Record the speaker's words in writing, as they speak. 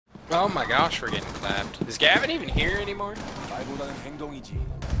Oh my gosh, we're getting clapped. Is Gavin even here anymore? 말보다는 행동이지.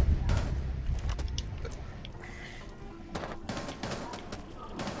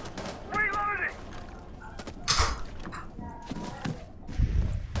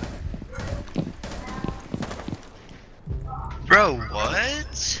 Bro,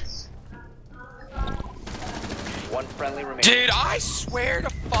 what? One friendly remaining. Dude, I swear to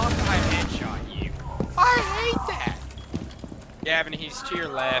fuck I headshot you. I hate that. Gavin, he's to your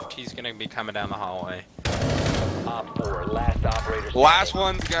left. He's gonna be coming down the hallway. Op 4, last operator. Last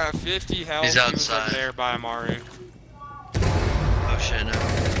one's got 50 health. He's He was outside. over there by Amaru. Oh shit, no.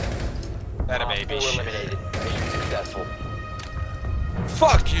 That a Op baby 4 shit. eliminated. Mission successful.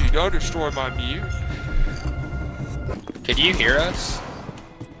 Fuck you, don't destroy my mute. Could you hear us?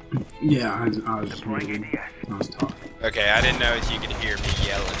 Yeah, I was talking. Okay, I didn't know if you could hear me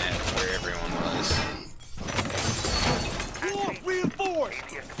yelling at where everyone was. Reinforced.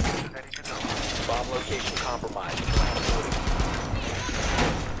 Bomb location compromised.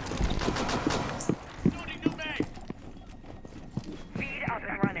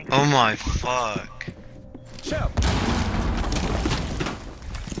 Oh my fuck. Chill.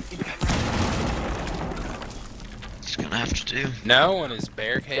 It's gonna have to do. No one is Down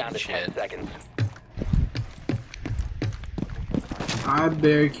barricading to 10 shit. seconds. I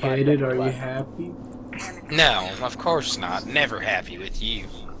barricaded. Are you happy? No, of course not. Never happy with you.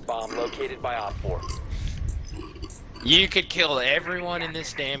 Bomb located by Op 4. You could kill everyone in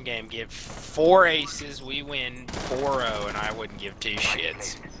this damn game, give 4 aces, we win 4-0, and I wouldn't give 2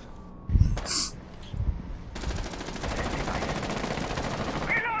 shits.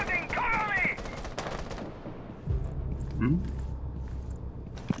 Hmm?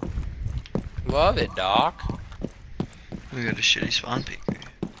 Love it, Doc. We got a shitty spawn peek.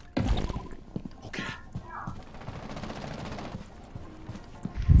 Okay.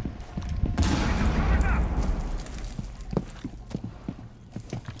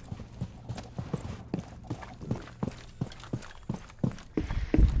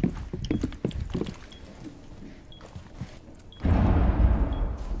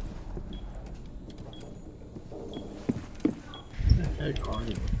 Where the heck are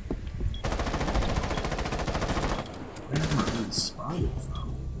you? Where am I being spotted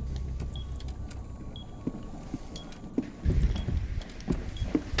from?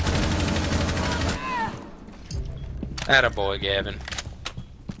 Attaboy, Gavin.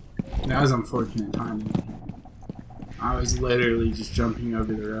 That was unfortunate timing. I was literally just jumping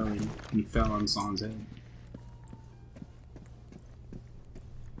over the railing and fell on Son's head.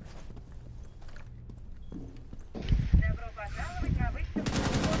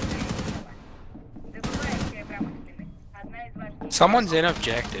 Someone's in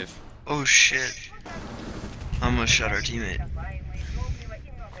objective. Oh shit. I almost shot our teammate.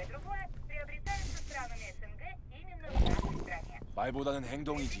 말보다는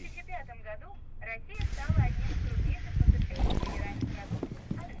행동이지.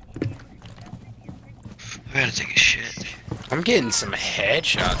 I gotta take a shit. I'm getting some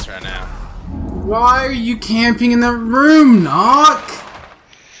headshots right now. Why are you camping in the room, Knock?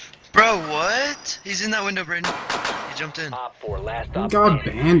 Bro, what? He's in that window, Brandon. He jumped in. Op 4, last Thank op. God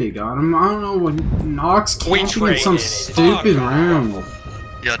Bandit got him. I don't know what Knock's We camping in some traded. stupid room.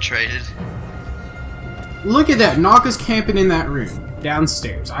 Y'all traded. Look at that. Knock is camping in that room.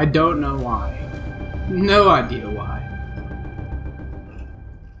 Downstairs. I don't know why. No idea why.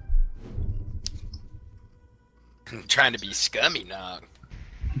 I'm trying to be scummy, Nog.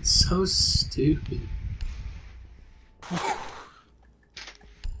 It's so stupid.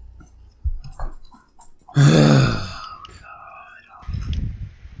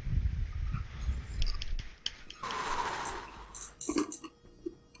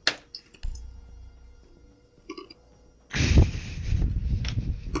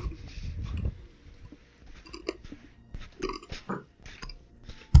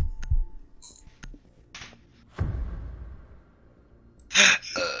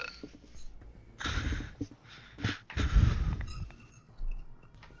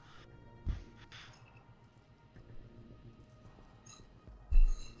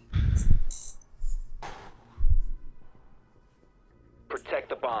 Protect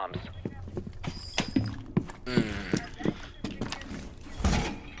the bombs.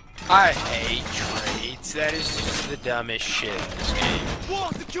 I hate trades. That is just the dumbest shit in this game.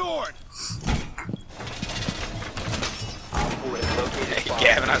 Wall secured. Op 4 is located. Hey, bomb.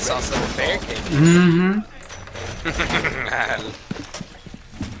 Gavin, I saw someone barricade. Mm-hmm.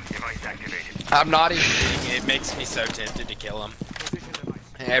 I'm not even kidding. It makes me so tempted to kill him.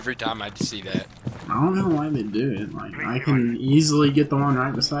 Every time I see that. I don't know why they do it. Like, I can easily get the one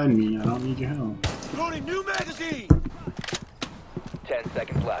right beside me. I don't need your help. Loading new magazine. 10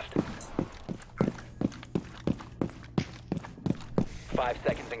 seconds left. 5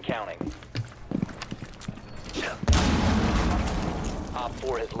 seconds and counting. Op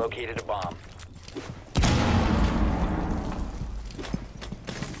 4 has located a bomb.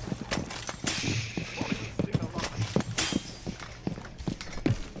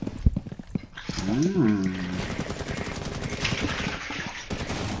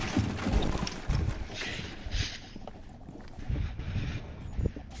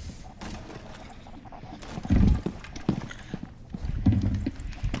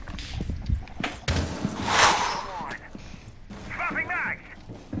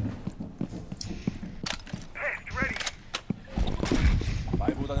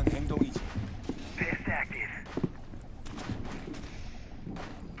 말보다는 행동이지.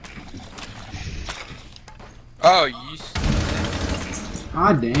 Oh, you.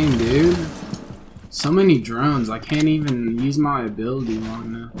 God dang, dude. So many drones, I can't even use my ability long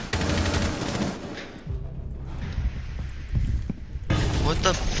enough. What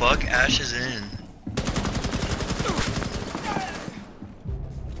the fuck? Ash is in.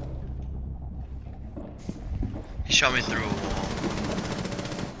 He shot me through a wall.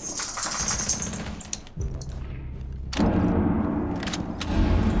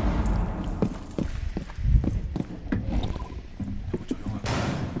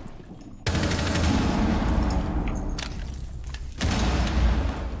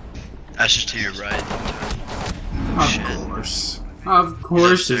 Ash is to your right. Of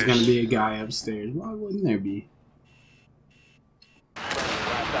course there's gonna be a guy upstairs. Why wouldn't there be?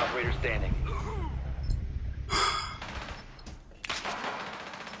 Last operator standing.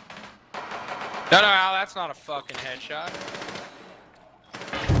 No, Al, that's not a fucking headshot.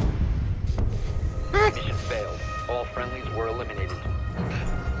 Mission failed. All friendlies were eliminated.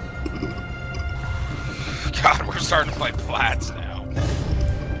 God, we're starting to play plats now.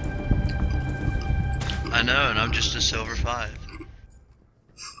 I know, and I'm just a silver 5.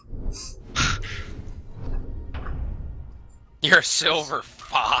 You're a silver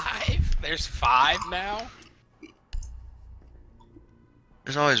 5? There's 5 now?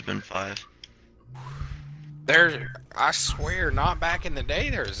 There's always been 5. I swear, not back in the day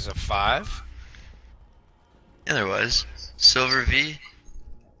there was a 5. Yeah, there was. Silver V.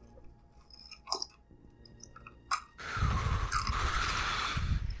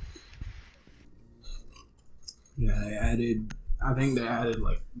 Yeah, they added. I think they added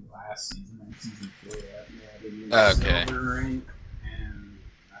like last season, like season 4. They added Okay. silver rank and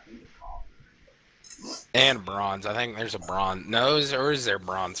I think it's copper. And bronze. I think there's a bronze. No, or is there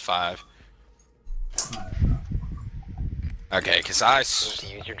bronze 5? Okay, because You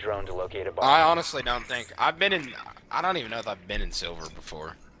need to use your drone to locate a bomb. I honestly don't think I've been in. I don't even know if I've been in silver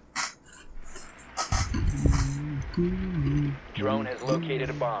before. Drone has located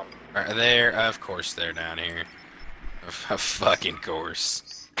a bomb. Are there? Of course they're down here. Of fucking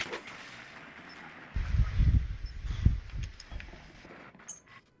course.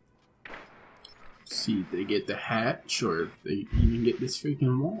 See if they get the hatch or if they even get this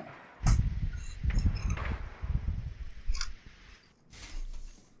freaking wall.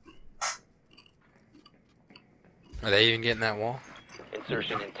 Are they even getting that wall?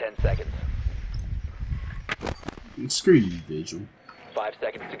 Insertion in 10 seconds. And screw you, Vigil. 5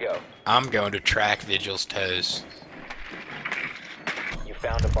 seconds to go. I'm going to track Vigil's toes. You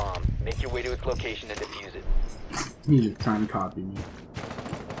found a bomb. Make your way to its location and defuse it. He's just trying to copy me.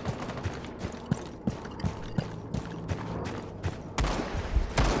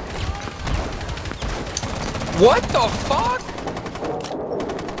 What the fuck?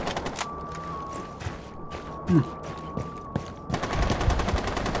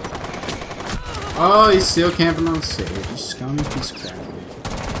 Oh, he's still camping on stage. You scummy piece of crap.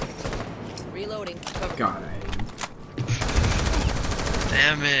 Reloading. God, I hate him.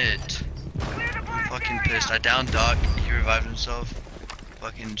 Damn it. I'm fucking pissed. I downed Doc. He revived himself.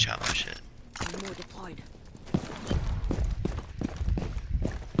 Fucking shot my shit. More deployed.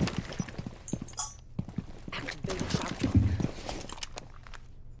 Activating shotgun.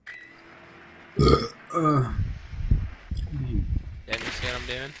 Didn't you see what I'm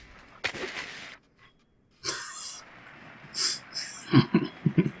doing?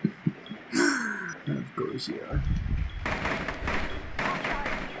 Of course you are.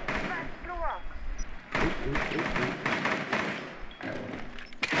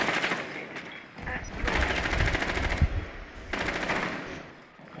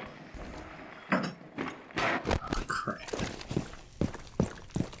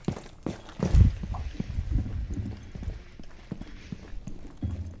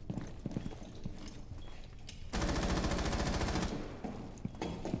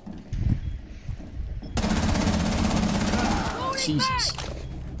 Jesus.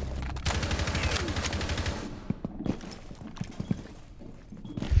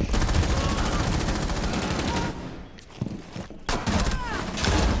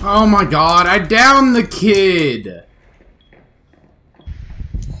 Oh my god, I downed the kid!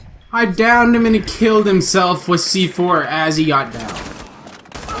 I downed him and he killed himself with C4 as he got down.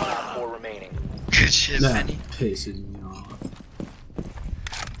 4 remaining. Good shit, That Benny. pisses me off.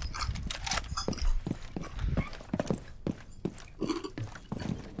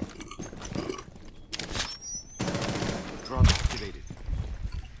 Drone activated.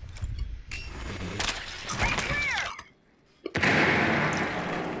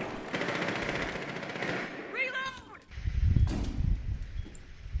 Reload!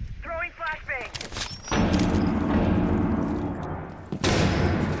 Throwing flashbang.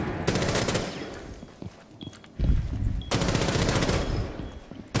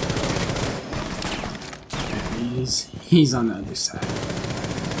 He's on the other side.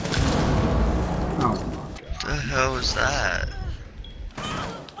 Oh my What the hell was that?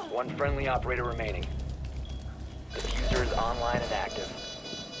 1 friendly operator remaining. Diffuser is online and active.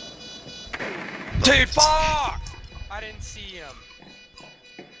 Dude, fuck! I didn't see him.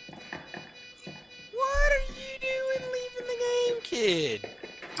 What are you doing leaving the game, kid?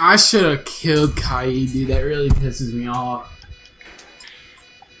 I should have killed Kai, dude. That really pisses me off.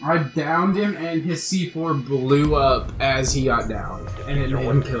 I downed him and his C4 blew up as he got down. And it made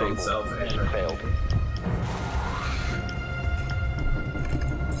him kill himself. Mission failed.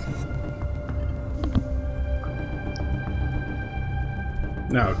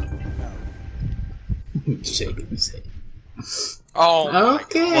 No. Shaking his head. Oh my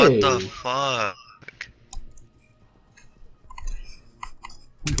Okay. What the fuck?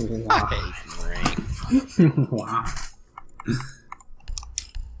 God. I hate Rain. Wow.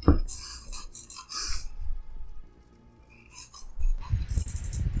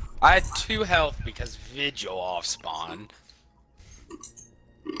 I had 2 health because Vigil off spawn.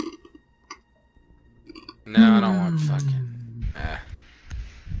 No, I don't want fucking.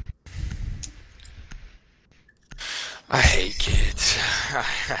 I hate kids. I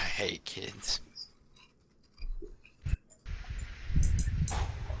hate kids.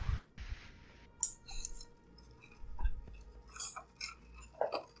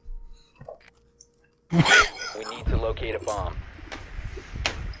 We need to locate a bomb.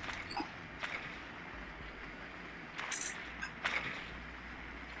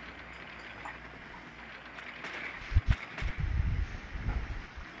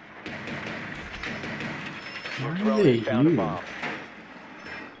 Why are Drone they has found a here? bomb.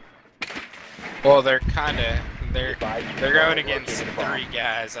 Well, they're going against 3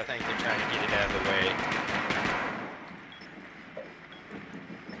 guys. I think they're trying to get it out of the way.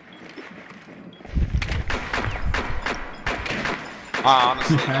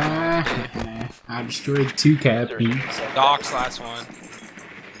 Honestly, I destroyed 2 captains. Doc's last one.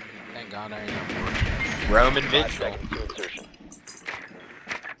 Thank God I ain't no more. Roman 5 Vigil. seconds to insertion.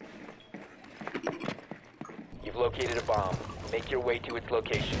 You've located a bomb. Make your way to its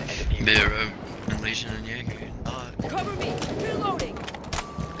location and defuse it. Beer, Legion and Jaeger. Cover me! Reloading!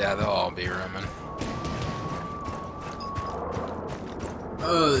 Yeah, they'll all be Roman.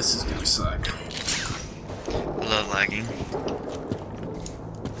 Oh, this is gonna suck. I love lagging.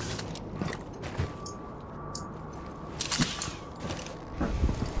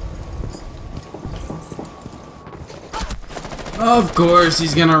 Of course,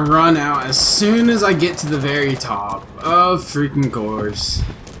 he's gonna run out as soon as I get to the very top. Of freaking course.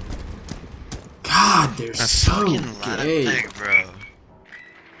 God, they're That's so fucking gay. lag, bro.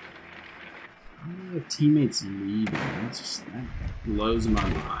 Why are their teammates leaving? That blows my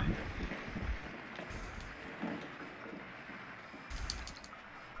mind.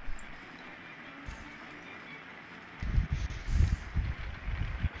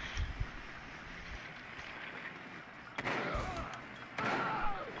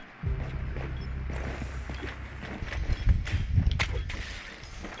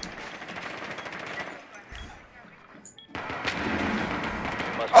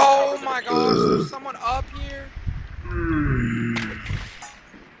 Oh my gosh, there's someone up here?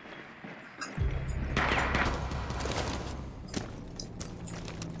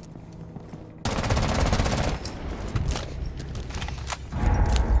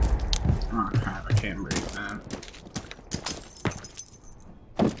 Oh crap, I can't break that.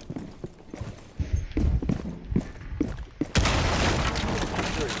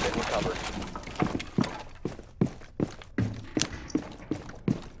 Diffuser has been recovered.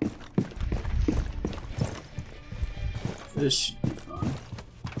 This should be fun.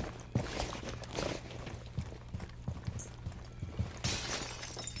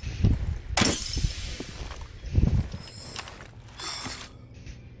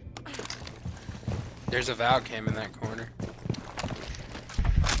 There's a Valve cam in that corner.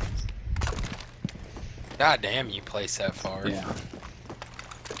 God damn, you place that far. Yeah.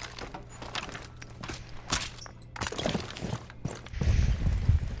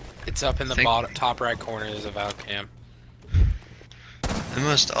 It's up in the bottom, top right corner. There's a Valve cam. They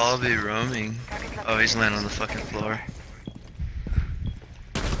must all be roaming. Oh, he's laying on the fucking floor.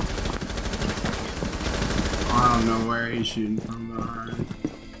 I don't know where he's shooting from behind.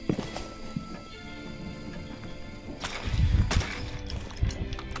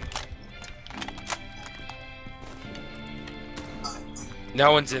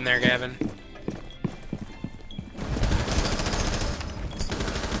 No one's in there, Gavin.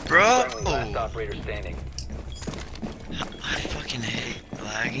 Bro! Friendly last operator standing. I fucking hate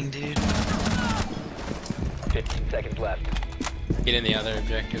lagging, dude. 15 seconds left. Get in the other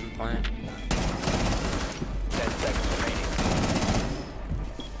objective and plant. 10 seconds remaining.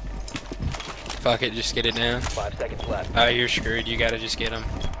 Fuck it, just get it down. 5 seconds left. Oh, you're screwed. You gotta just get him.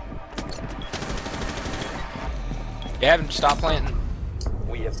 Gavin, stop planting.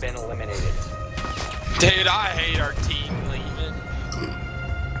 We have been eliminated. Dude, I hate our team leaving.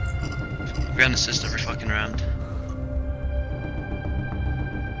 We got an assist every fucking round.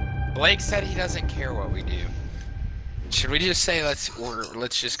 Blake said he doesn't care what we do. Should we just say let's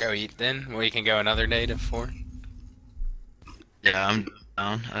just go eat then? We can go another day to 4. Yeah, I'm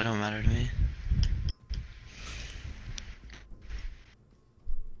down. It don't matter to me.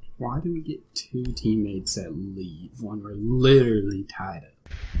 Why do we get 2 teammates that leave when we're literally tied up?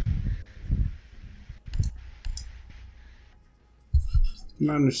 I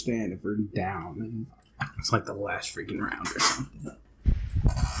don't understand if we're down and it's like the last freaking round or something.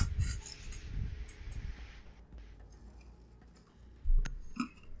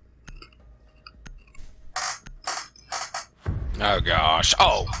 Oh gosh.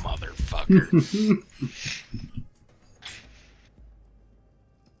 Oh, motherfucker.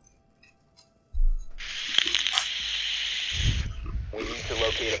 We need to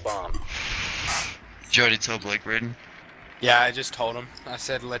locate a bomb. Did you already tell Blake, Braden? Yeah, I just told him. I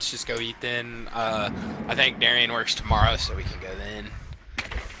said, let's just go eat then. I think Darian works tomorrow, so we can go then.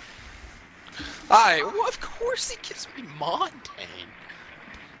 Well, of course he gives me Montane.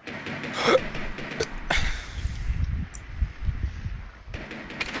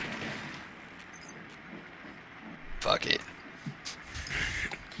 Fuck it.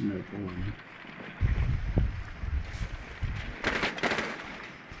 No point.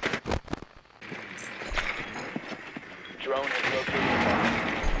 Drone has located a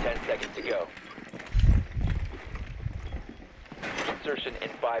bomb. 10 seconds to go. Insertion in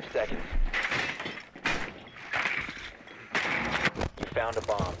 5 seconds. You found a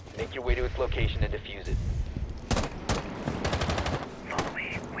bomb. Make your way to its location and defuse it.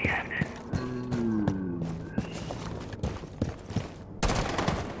 We have this.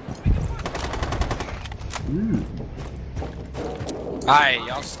 Alright,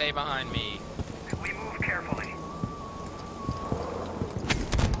 y'all stay behind me. We move carefully.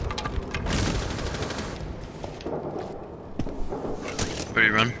 Where do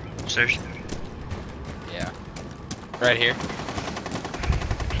you run? Upstairs? Yeah. Right here.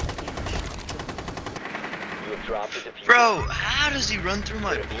 You have dropped the diffuser. Bro, how does he run through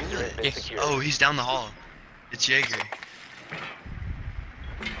my The diffuser has bullet? been Yeah. secured. Oh, he's down the hall. It's Jaeger.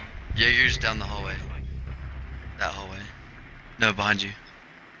 Jaeger's down the hallway. That hallway. No, behind you.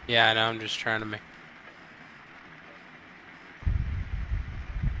 Yeah, I know, I'm just trying to make...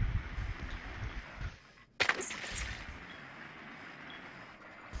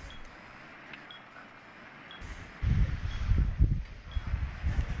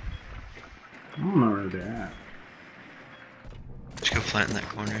 I don't know where they're at. Just go plant in that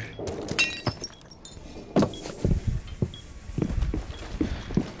corner.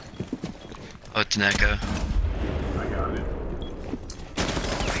 Oh, it's an echo. I got it.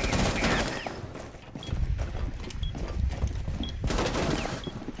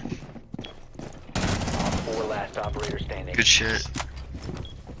 Four last operator standing. Good shit.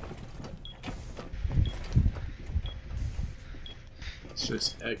 It's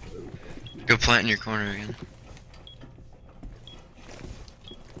just echo. Go plant in your corner again.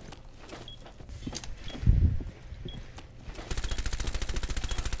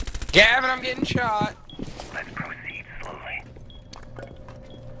 Gavin, I'm getting shot! Let's proceed slowly.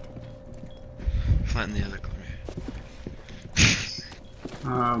 Plant in the other corner.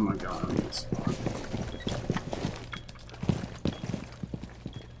 Oh my god, I'm gonna spawn.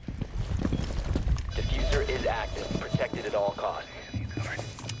 Diffuser is active. Protected at all costs.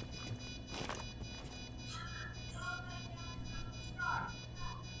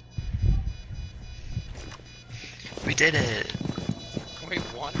 We did it. We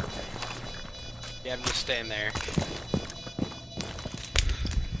won. Yeah, I'm just staying there.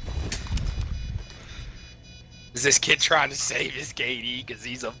 Is this kid trying to save his KD? Because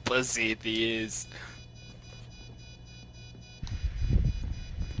he's a pussy if he is.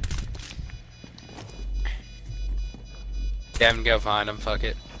 Gavin, go find him, fuck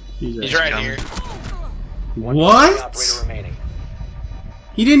it. He's right coming. here. Operator What? remaining.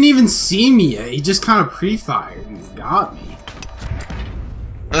 He didn't even see me yet. He just kind of pre-fired and got me.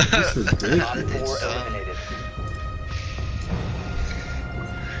 That's Op ridiculous. 4 eliminated.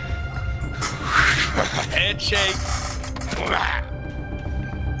 Head shake.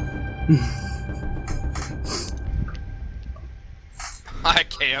 I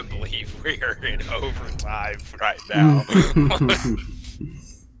can't believe we are in overtime right now.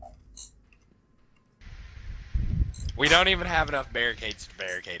 We don't even have enough barricades to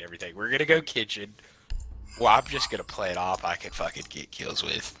barricade everything. We're gonna go kitchen. Well, I'm just gonna play it off I can fucking get kills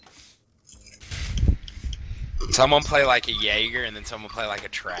with. Someone play like a Jaeger and then someone play like a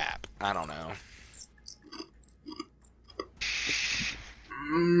trap. I don't know.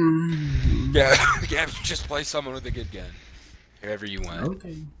 Yeah, just play someone with a good gun. Whoever you want.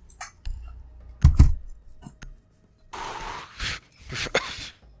 Okay.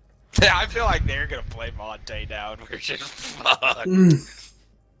 I feel like they're gonna play Monte now and we're just fucked.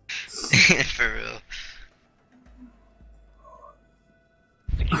 For real.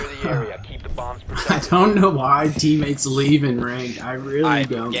 Secure the area. Keep the bombs I protected. don't know why teammates leave in ranked. I really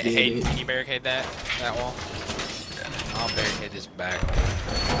don't get Hayden, it. can you barricade that wall? I'll barricade this back.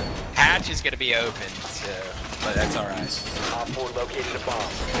 Hatch is gonna be open, so, but that's alright. Op 4 located a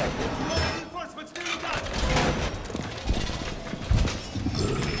bomb.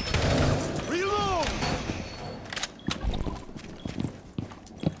 Reload!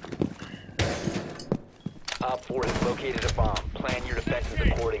 Op 4 has located a bomb. Plan your defenses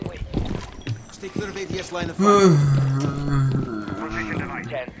accordingly. Stay clear of ADS line of fire. Position device.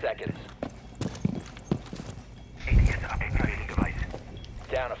 10 seconds. ADS activating device.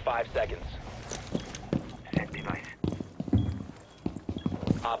 Down to 5 seconds. Set device.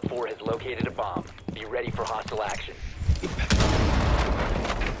 Op 4 has located a bomb. Be ready for hostile action.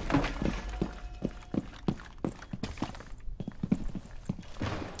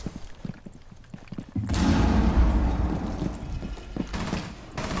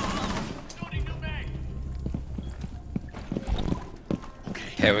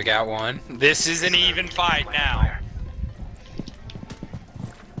 Okay, we got one. This is an even fight now.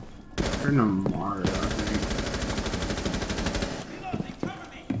 Turn to Mario, I think.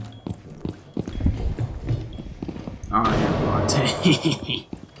 Oh, yeah, Monte.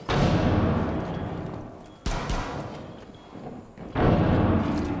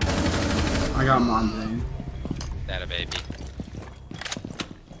 I got Monte. That a baby.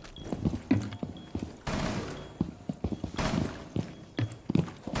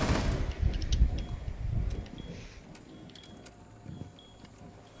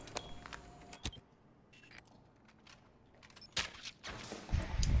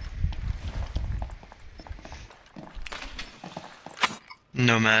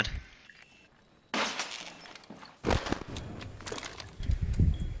 Nomad.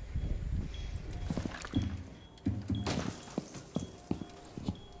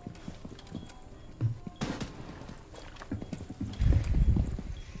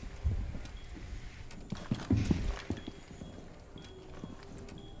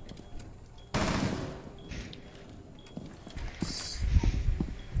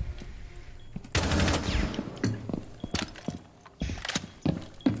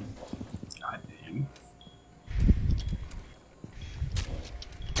 Goddamn.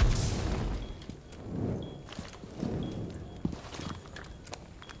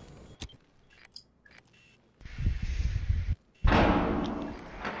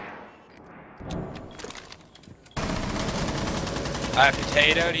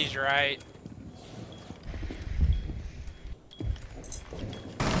 Potatoed, he's right.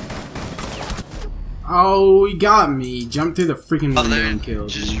 Oh, he got me. Jumped through the freaking Oh, window there, and killed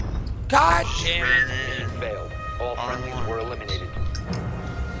just me. God damn ran it. in. Failed. All On friendlies one. were eliminated.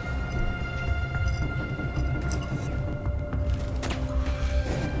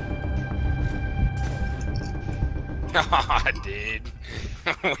 God, dude.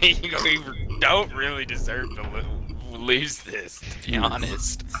 we don't really deserve to lose this, to be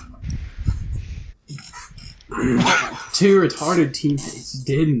honest. Two retarded teammates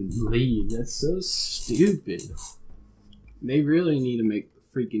didn't leave. That's so stupid. They really need to make the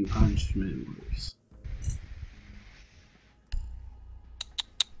freaking punishment worse.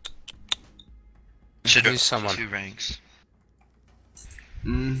 Should Who's someone? 2 ranks.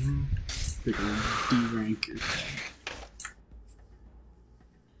 Mm-hmm. D ranker.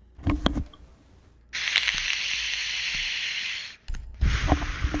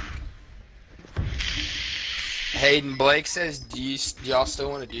 Hayden Blake says, do y'all still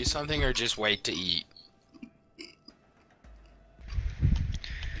want to do something or just wait to eat?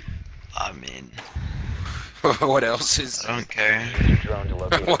 I mean, What else is I don't care. Use your drone to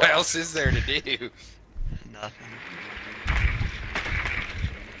locate a what bomb. else is there to do? Nothing.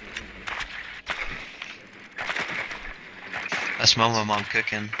 I smell my mom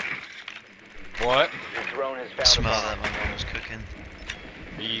cooking. What? Your drone has I found a smell bomb. that my mom was cooking.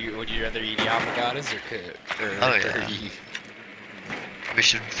 Would you rather eat avocados or cook? Oh, yeah. We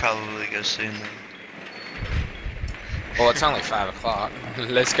should probably go soon then. Well, it's only 5 o'clock.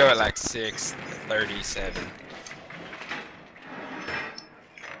 Let's go at like 6:37.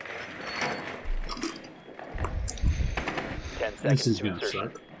 This is to gonna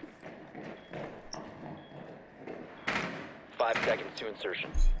insertion. suck. 5 seconds to insertion.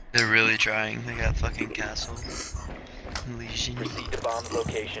 They're really trying. They got fucking castle. Legion. Proceed to bomb's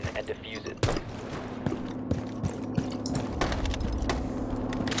location and defuse it.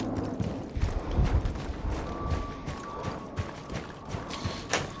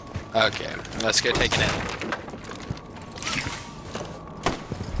 Okay, let's go take a nap.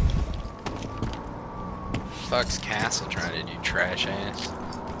 Fuck's Castle trying to do trash ass.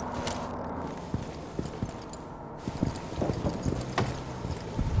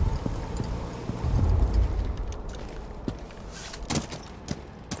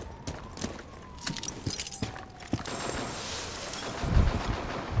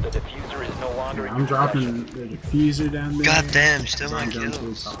 The diffuser is no longer in I'm your dropping the diffuser down there. God damn, still my I'm going to the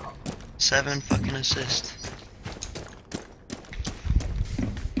kills. top. 7 fucking assists.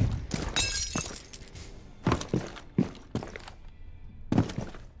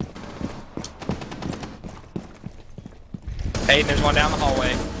 Hey, there's one down the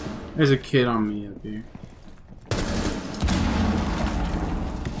hallway. There's a kid on me up here.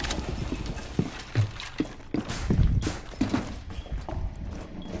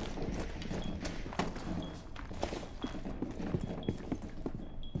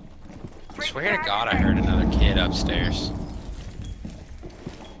 I swear to God, I heard another kid upstairs.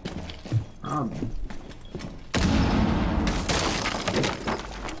 Oh,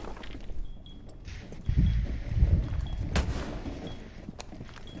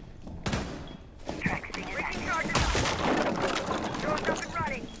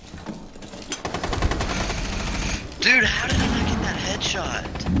 Dude, how did I not get that headshot?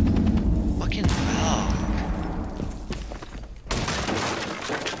 Fucking fuck.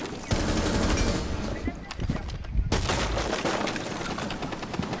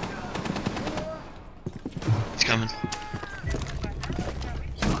 He's coming.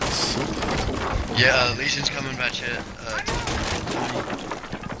 Yeah, Legion's coming back yet.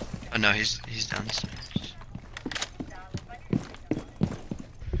 Oh no, he's downstairs.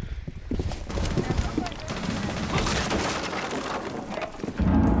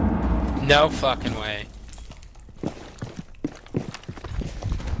 No fucking way.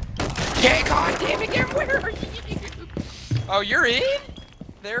 Yeah, God damn it, where are you? Oh, you're in?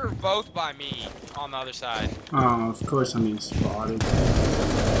 They're both by me on the other side. oh, of course I'm being spotted.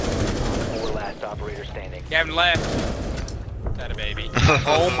 4 last operator standing. Gavin left. That a baby.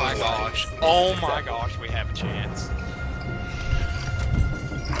 Oh my gosh. Oh my gosh, we have a chance.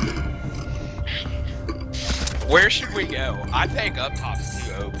 Where should we go? I think up top's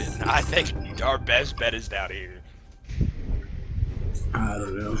too open. I think our best bet is down here. I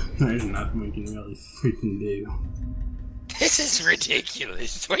don't know. There's nothing we can really freaking do. This is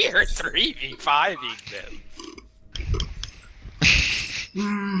ridiculous. We are 3v5ing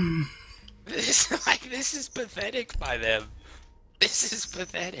them. This is pathetic by them. This is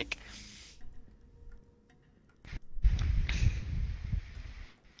pathetic.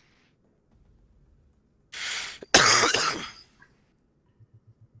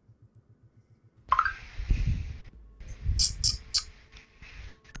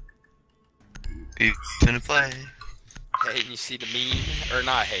 You finna play. Hayden, you see the meme? Or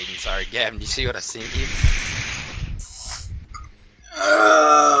not Hayden, sorry, Gavin, you see what I sent you?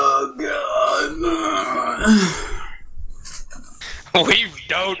 Oh god. We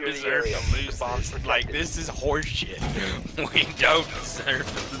don't Secure the deserve area. to lose The bomb's this. Like, protected. this is horseshit. We don't deserve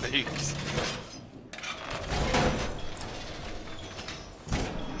to lose.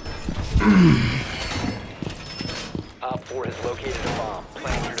 Op 4 has located a bomb.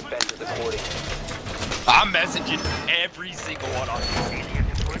 Plan your defenses accordingly. I'm messaging every single one on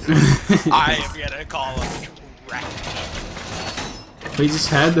this. I am gonna call him trash. We just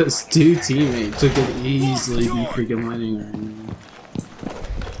had those two teammates who could easily be freaking winning right now.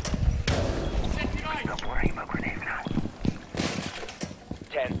 Stop worrying about grenades now.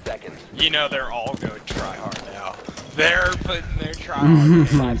 10 seconds. You know they're all going to try hard now. They're putting their try hard.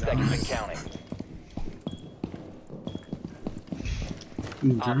 5 seconds and counting.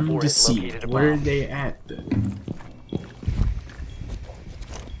 I'm trying to see where they at though.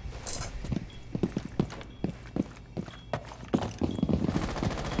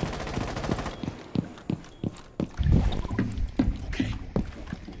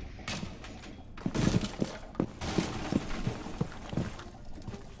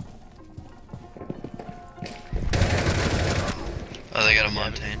 Oh, they got a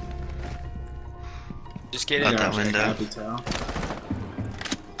Montaigne. Just get Out in. that window.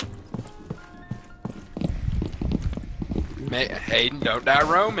 Hayden, don't die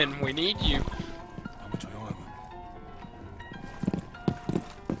roaming. We need you.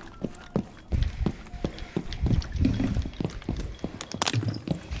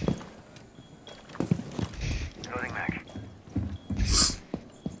 Loading mag.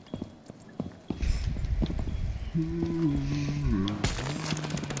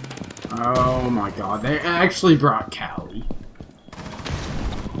 Oh my god, they actually brought Callie.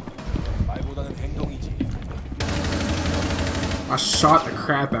 I shot the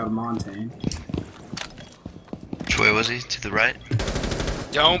crap out of Montaigne. Which way was he? To the right?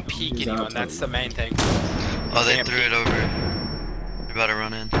 Don't peek He's anyone. out That's to- the main thing. Oh, they Can't threw peek. it over. They're about to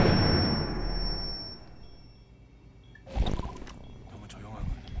run in.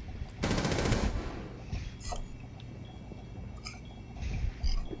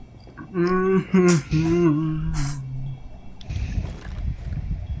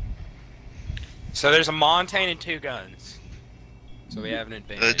 So there's a Montaigne and 2 guns. So we have an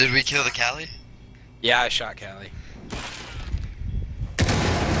advantage. Did we kill the Cali? Yeah, I shot Callie.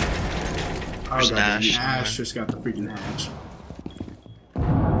 Oh There's god, Nash. Nash just got the freaking hatch.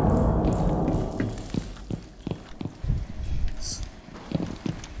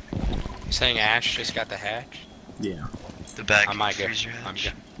 You saying Ash just got the hatch? Yeah. The back I might go. freezer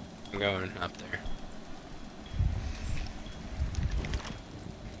hatch. I'm going up there.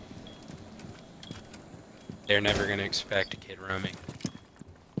 They're never gonna expect a kid roaming.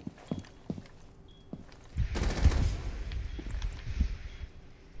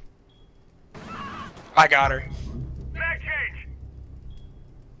 I got her. Mag change.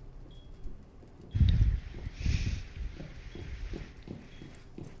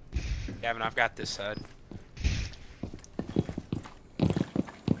 Gavin, I've got this side.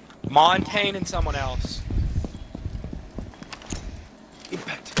 Montaigne and someone else.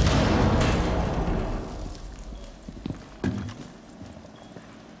 Impact.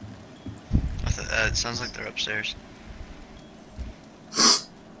 It sounds like they're upstairs.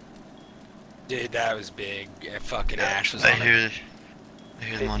 Dude, that was big. Yeah, fucking Ash was I on it. hear the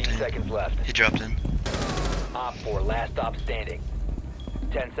 15 Montaigne. seconds left. He dropped in. Op 4, last stop standing.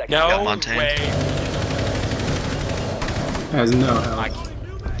 10 seconds. No Got Montaigne. way. Has no help. Mike.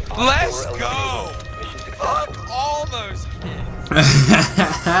 Op Let's 4 go! eliminated. Mission successful. Fuck all those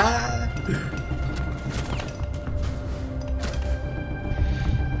kids.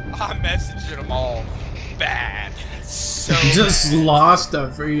 I messaged them all bad. So Just bad. lost a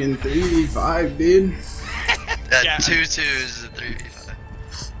freaking 3v5, dude. That Yeah. 2-2 is a 3v5.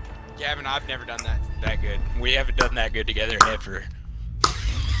 Gavin, I've never done that good. We haven't done that good together ever.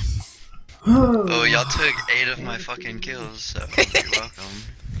 Oh, y'all took 8 of my fucking kills, so you're welcome.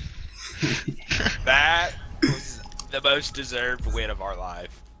 That was the most deserved win of our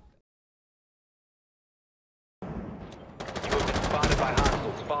life. You have been spotted by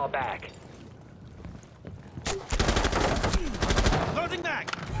hostiles. Fall back. Loading mag.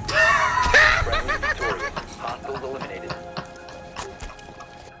 Friendly victorious. Hostiles eliminated.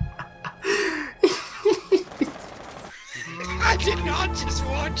 I did not just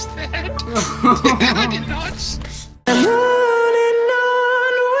watch that. I did not.